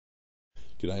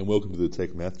G'day and welcome to the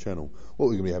Tech Math channel. What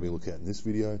we're going to be having a look at in this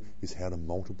video is how to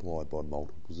multiply by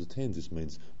multiples of tens. This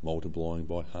means multiplying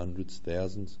by hundreds,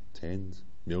 thousands, tens,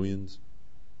 millions.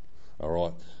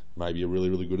 Alright, maybe you're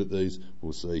really good at these.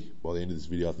 We'll see. By the end of this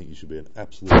video I think you should be an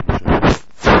absolute machine.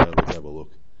 So let's have a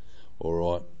look.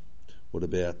 Alright, what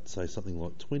about say something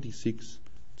like 26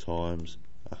 times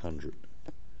 100?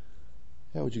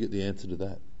 How would you get the answer to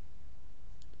that?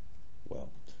 Well,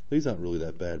 these aren't really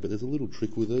that bad, but there's a little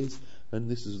trick with these, and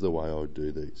this is the way I would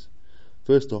do these.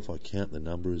 First off, I count the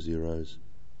number of zeros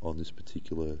on this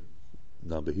particular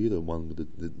number here, the one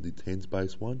with the tens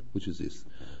base one, which is this.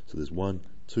 So there's 1,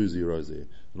 2 zeros there.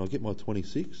 And I get my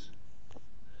 26,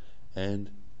 and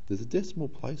there's a decimal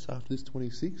place after this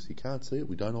 26. You can't see it,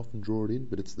 we don't often draw it in,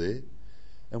 but it's there.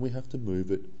 And we have to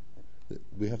move it.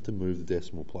 We have to move the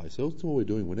decimal place. So that's what we're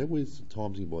doing. Whenever we're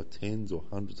timesing by tens or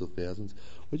hundreds or thousands,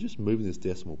 we're just moving this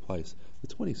decimal place. The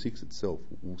 26 itself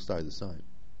will stay the same.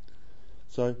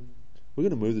 So we're going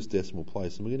to move this decimal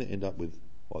place, and we're going to end up with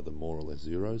either more or less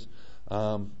zeros.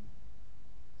 How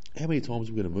many times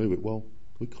are we going to move it? Well,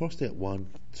 we crossed out 1,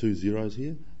 2 zeros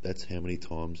here. That's how many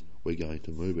times we're going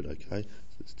to move it, okay?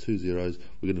 So it's 2 zeros.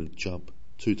 We're going to jump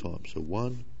 2 times. So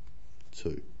 1,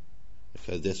 2.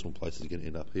 Okay, the decimal place is going to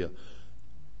end up here.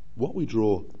 What we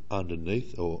draw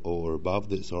underneath or above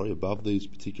these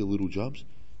particular little jumps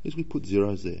is we put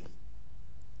zeros there.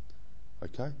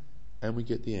 Okay? And we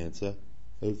get the answer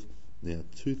of now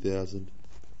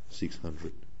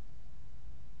 2,600.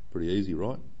 Pretty easy,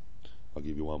 right? I'll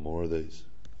give you one more of these.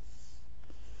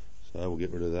 So we'll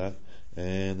get rid of that.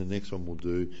 And the next one we'll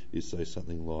do is say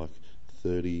something like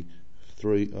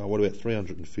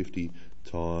 350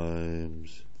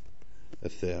 times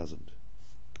 1,000.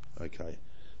 Okay.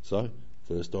 So,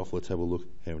 first off, let's have a look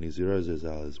how many zeros there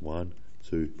are. There's 1,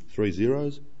 2, 3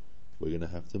 zeros. We're going to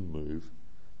have to move.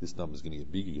 This number's going to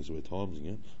get bigger because we're timesing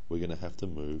it. We're going to have to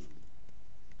move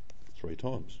 3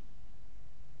 times.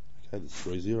 Okay, there's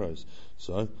 3 zeros.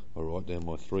 So, I write down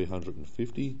my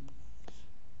 350.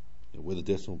 Where the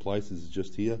decimal place is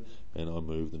just here. And I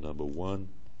move the number 1,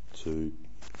 2,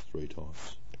 3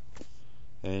 times.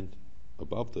 And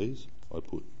above these, I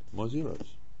put my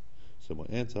zeros. So my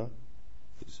answer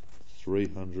is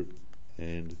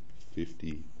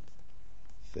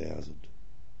 350,000.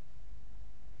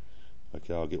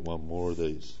 Okay, I'll get one more of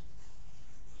these.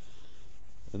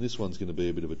 And this one's going to be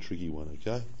a bit of a tricky one,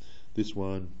 okay? This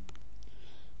one,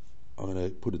 I'm going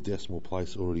to put a decimal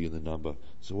place already in the number.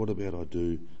 So what about I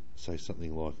do, say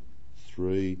something like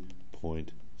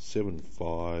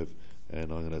 3.75,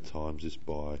 and I'm going to times this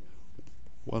by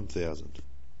 1,000.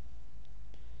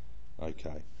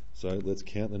 Okay. So let's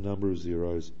count the number of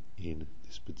zeros in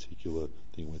this particular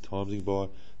thing we're timesing by.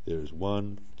 There is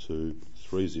 1, 2,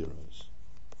 3 zeros.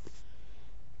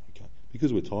 Okay.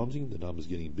 Because we're timesing, the number's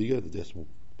getting bigger. The decimal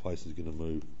place is going to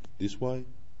move this way.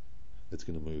 It's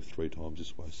going to move 3 times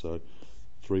this way. So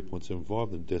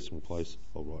 3.75, the decimal place,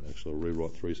 I'll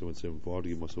rewrite 3.75 to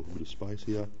give myself a bit of space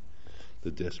here. The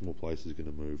decimal place is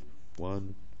going to move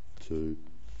 1, 2,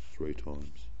 3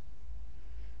 times.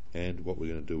 And what we're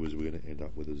going to do is we're going to end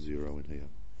up with a 0 in here.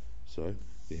 So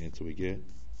the answer we get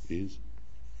is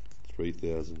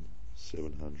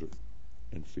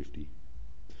 3,750.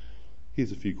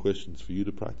 Here's a few questions for you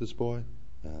to practice by.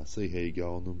 See how you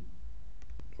go on them.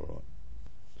 Alright.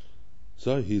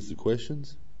 So here's the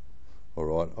questions.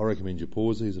 Alright, I recommend you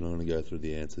pause these and I'm going to go through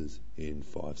the answers in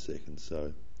 5 seconds.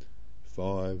 So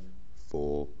 5,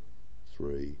 4,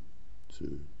 3,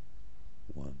 2,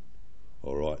 1.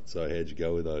 Alright, so how'd you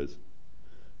go with those?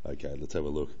 Okay, let's have a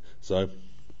look. So,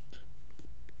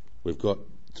 we've got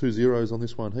 2 zeros on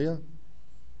this one here.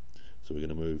 So we're going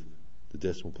to move the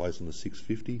decimal place on the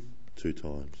 650 2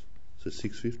 times. So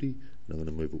 650, and I'm going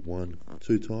to move it 1,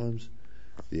 2 times.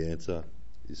 The answer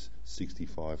is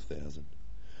 65,000.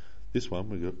 This one,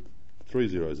 we've got 3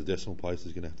 zeros. The decimal place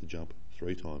is going to have to jump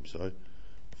 3 times. So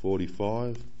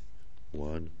 45,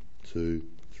 1, 2,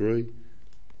 3.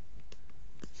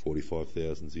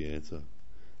 45,000 is the answer.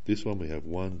 This one we have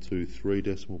 1, 2, 3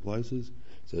 decimal places.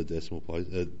 So the decimal place,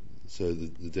 the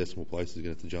decimal place is going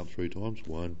to have to jump 3 times.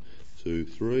 1, 2,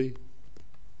 3.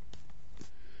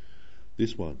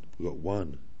 This one we've got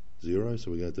 1, 0,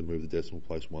 so we're going to have to move the decimal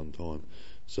place 1 time.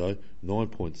 So 9.6, I'm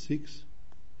going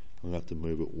to have to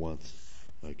move it once.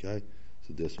 Okay,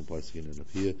 so the decimal place is going to end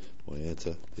up here. My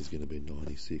answer is going to be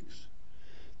 96.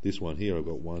 This one here I've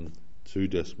got 1, 2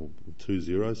 zeros,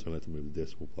 so I'm going to have to move the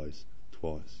decimal place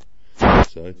twice.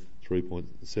 So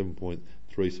 7.375,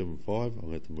 I'm going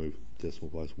to have to move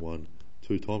decimal place 1,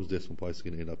 2 times. Decimal place is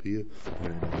going to end up here. I'm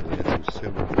going to end up with the answer of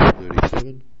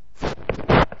 737.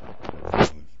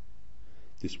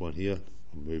 This one here,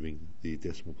 I'm moving the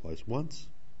decimal place once.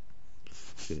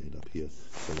 It's going to end up here.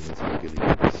 So the answer I'm getting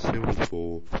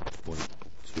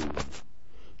 74.21.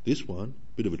 This one,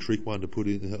 bit of a trick one to put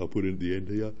in. I'll put in at the end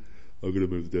here. I'm going to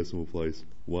move the decimal place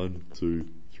 1, 2,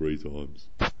 3 times.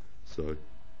 So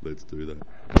let's do that.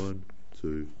 1,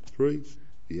 2, 3.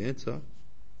 The answer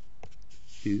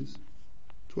is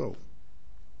 12.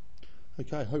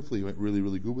 Okay, hopefully you went really,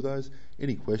 really good with those.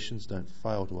 Any questions, don't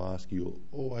fail to ask. You'll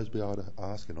always be able to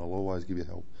ask, and I'll always give you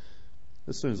help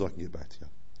as soon as I can get back to you.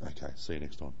 Okay, see you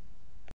next time.